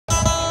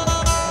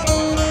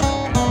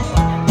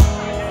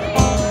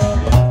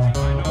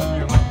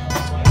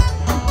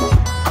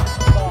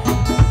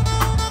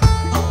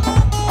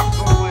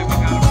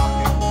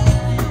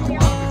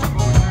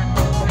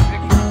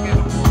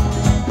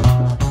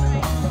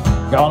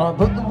Gonna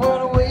put the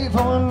world away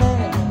for a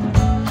minute,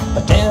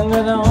 pretend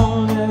I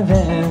don't live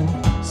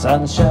in.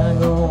 Sunshine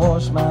gonna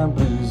wash my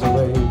blues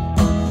away.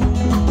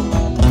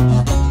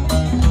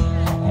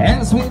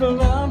 And sweet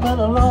love, but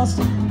I lost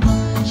it.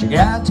 She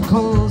got too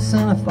close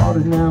and I thought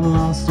it. Now I'm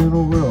lost in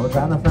a world,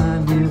 trying to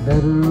find me a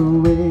better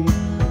way.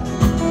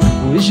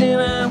 Wishing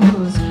I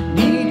was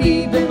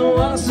knee-deep in the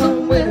water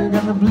somewhere.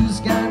 Got the blue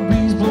sky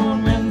breeze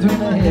blowing wind through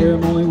my hair.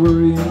 I'm only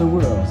worrying the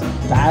world's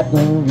tide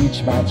gonna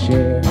reach my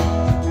chair.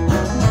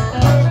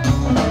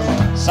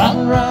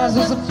 Sunrise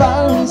is a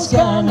fire in the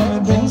sky.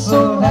 Never been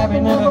so happy,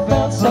 never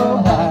felt so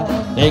high.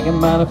 Thinking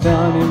might have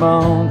found me my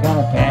own kind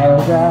of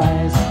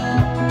paradise.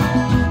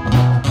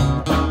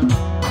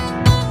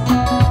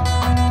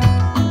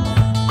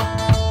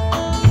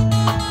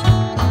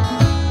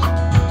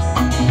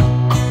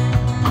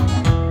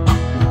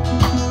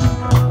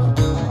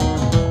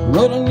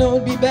 Lord, I know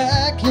I'd be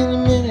back in a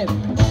minute.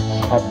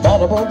 I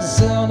bought a boat to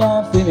sell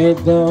off in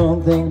it.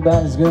 Don't think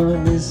about it's gonna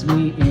miss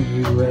me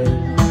anyway.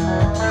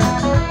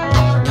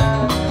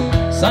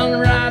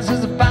 Sunrise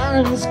is a fire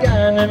in the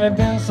sky. Never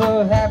been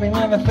so happy,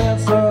 never felt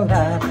so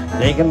high.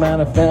 Think I might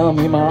have found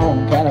me my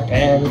own kind of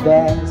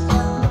paradise.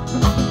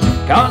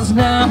 Cause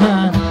now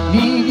I'm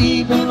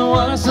knee-deep in the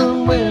water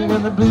somewhere.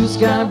 Got the blue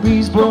sky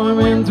breeze blowing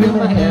wind through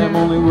my hair. I'm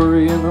only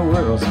worrying the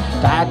world's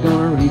tide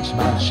gonna reach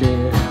my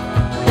chair.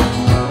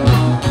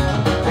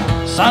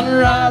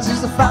 Sunrise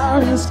is the fire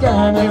in the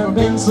sky. Never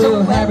been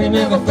so happy,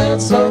 never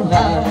felt so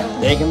high.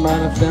 Think I might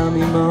have found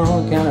me my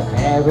own kind of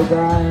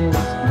paradise.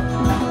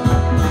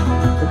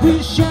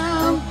 These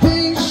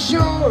champagne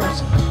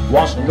shores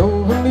washing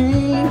over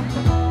me.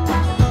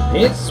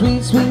 It's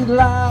sweet, sweet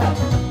life.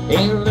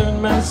 Ain't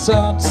learned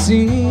myself to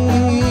see.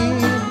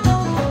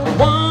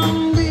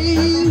 One day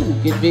you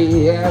could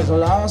be as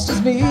lost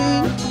as me.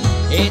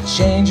 It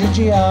changed your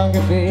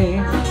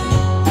geography.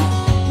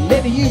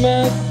 Maybe you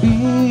might be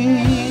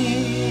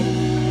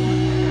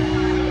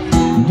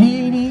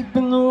knee-deep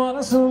in the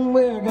water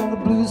somewhere. Got the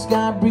blue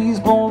sky breeze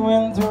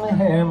blowing through my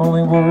hair. I'm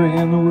only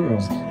worrying the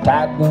world's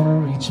tide gonna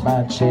reach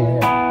my chair.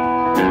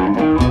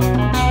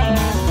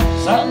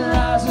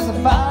 Sunrise is a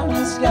fire in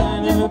the sky.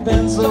 Never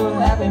been so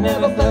happy,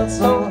 never felt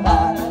so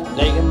high.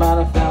 Think I might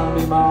have found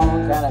me my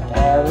own kind of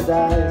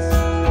paradise.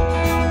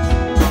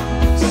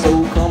 So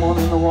come on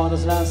in the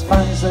water's nice.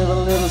 Find yourself a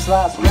little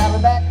slice. Grab a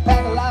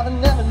backpack alive and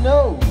never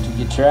know till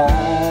you try.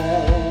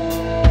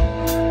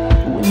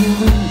 When you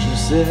lose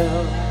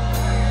yourself,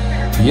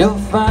 you'll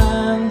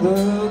find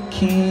the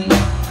key.